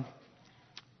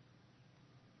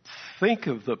think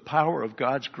of the power of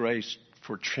God's grace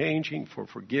for changing, for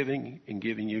forgiving, and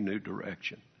giving you new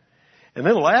direction. And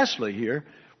then lastly here,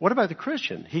 what about the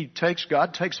Christian?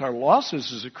 God takes our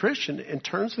losses as a Christian and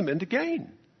turns them into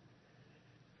gain.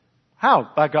 How?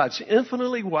 By God's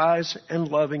infinitely wise and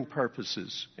loving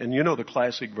purposes. And you know the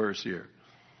classic verse here.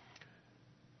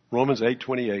 Romans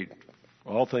 8:28.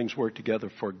 All things work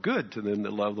together for good to them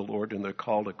that love the Lord and they're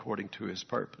called according to His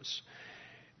purpose.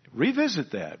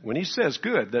 Revisit that. When he says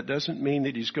good, that doesn't mean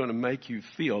that he's going to make you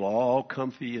feel all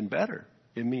comfy and better.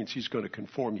 It means he's going to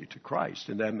conform you to Christ.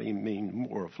 And that may mean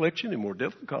more affliction and more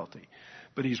difficulty.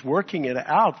 But he's working it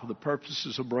out for the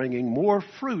purposes of bringing more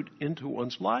fruit into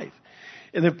one's life.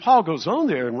 And then Paul goes on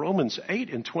there in Romans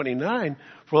 8:29,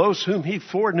 for those whom he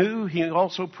foreknew, he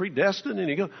also predestined.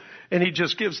 And he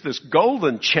just gives this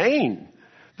golden chain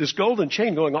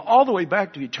going all the way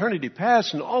back to eternity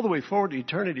past and all the way forward to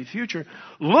eternity future.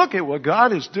 Look at what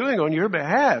God is doing on your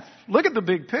behalf. Look at the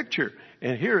big picture.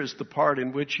 And here is the part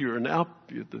in which you're now,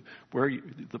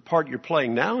 the part you're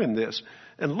playing now in this.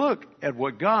 And look at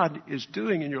what God is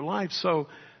doing in your life. So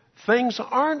things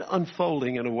aren't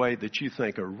unfolding in a way that you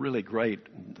think are really great.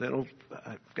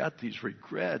 I've got these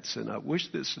regrets and I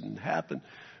wish this hadn't happened.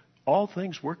 All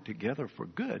things work together for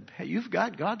good. Hey, you've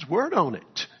got God's word on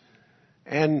it.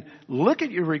 And look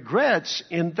at your regrets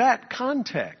in that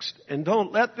context. And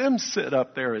don't let them sit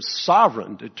up there as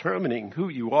sovereign, determining who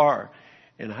you are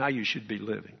and how you should be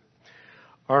living.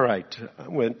 All right, I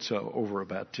went over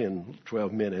about 10,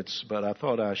 12 minutes, but I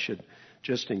thought I should,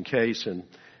 just in case, and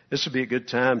this would be a good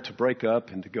time to break up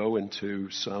and to go into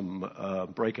some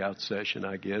breakout session,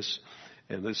 I guess.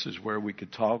 And this is where we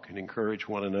could talk and encourage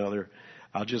one another.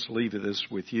 I'll just leave this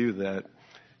with you, that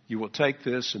you will take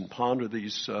this and ponder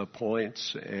these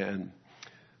points and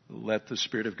let the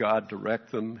Spirit of God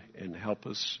direct them and help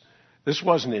us. This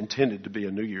wasn't intended to be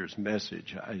a New Year's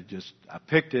message. I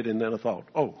picked it and then I thought,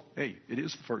 oh, hey, it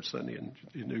is the first Sunday in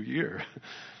the New Year.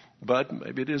 But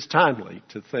maybe it is timely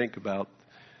to think about,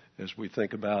 as we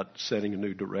think about setting a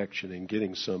new direction and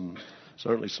getting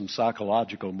certainly some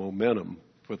psychological momentum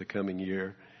for the coming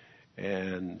year.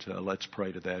 And let's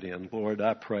pray to that end. Lord,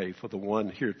 I pray for the one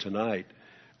here tonight.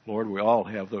 Lord, we all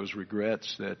have those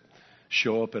regrets that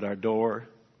show up at our door,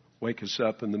 wake us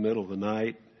up in the middle of the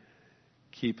night,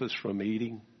 keep us from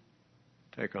eating,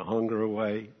 take our hunger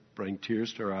away, bring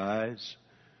tears to our eyes.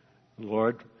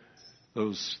 Lord,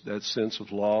 that sense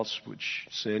of loss which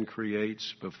sin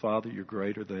creates, but Father, you're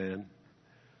greater than.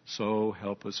 So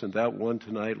help us. And that one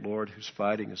tonight, Lord, who's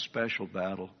fighting a special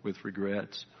battle with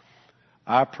regrets,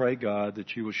 I pray, God,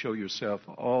 that you will show yourself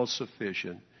all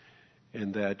sufficient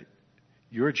and that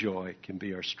your joy can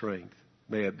be our strength.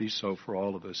 May it be so for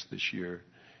all of us this year.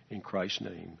 In Christ's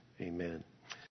name, amen.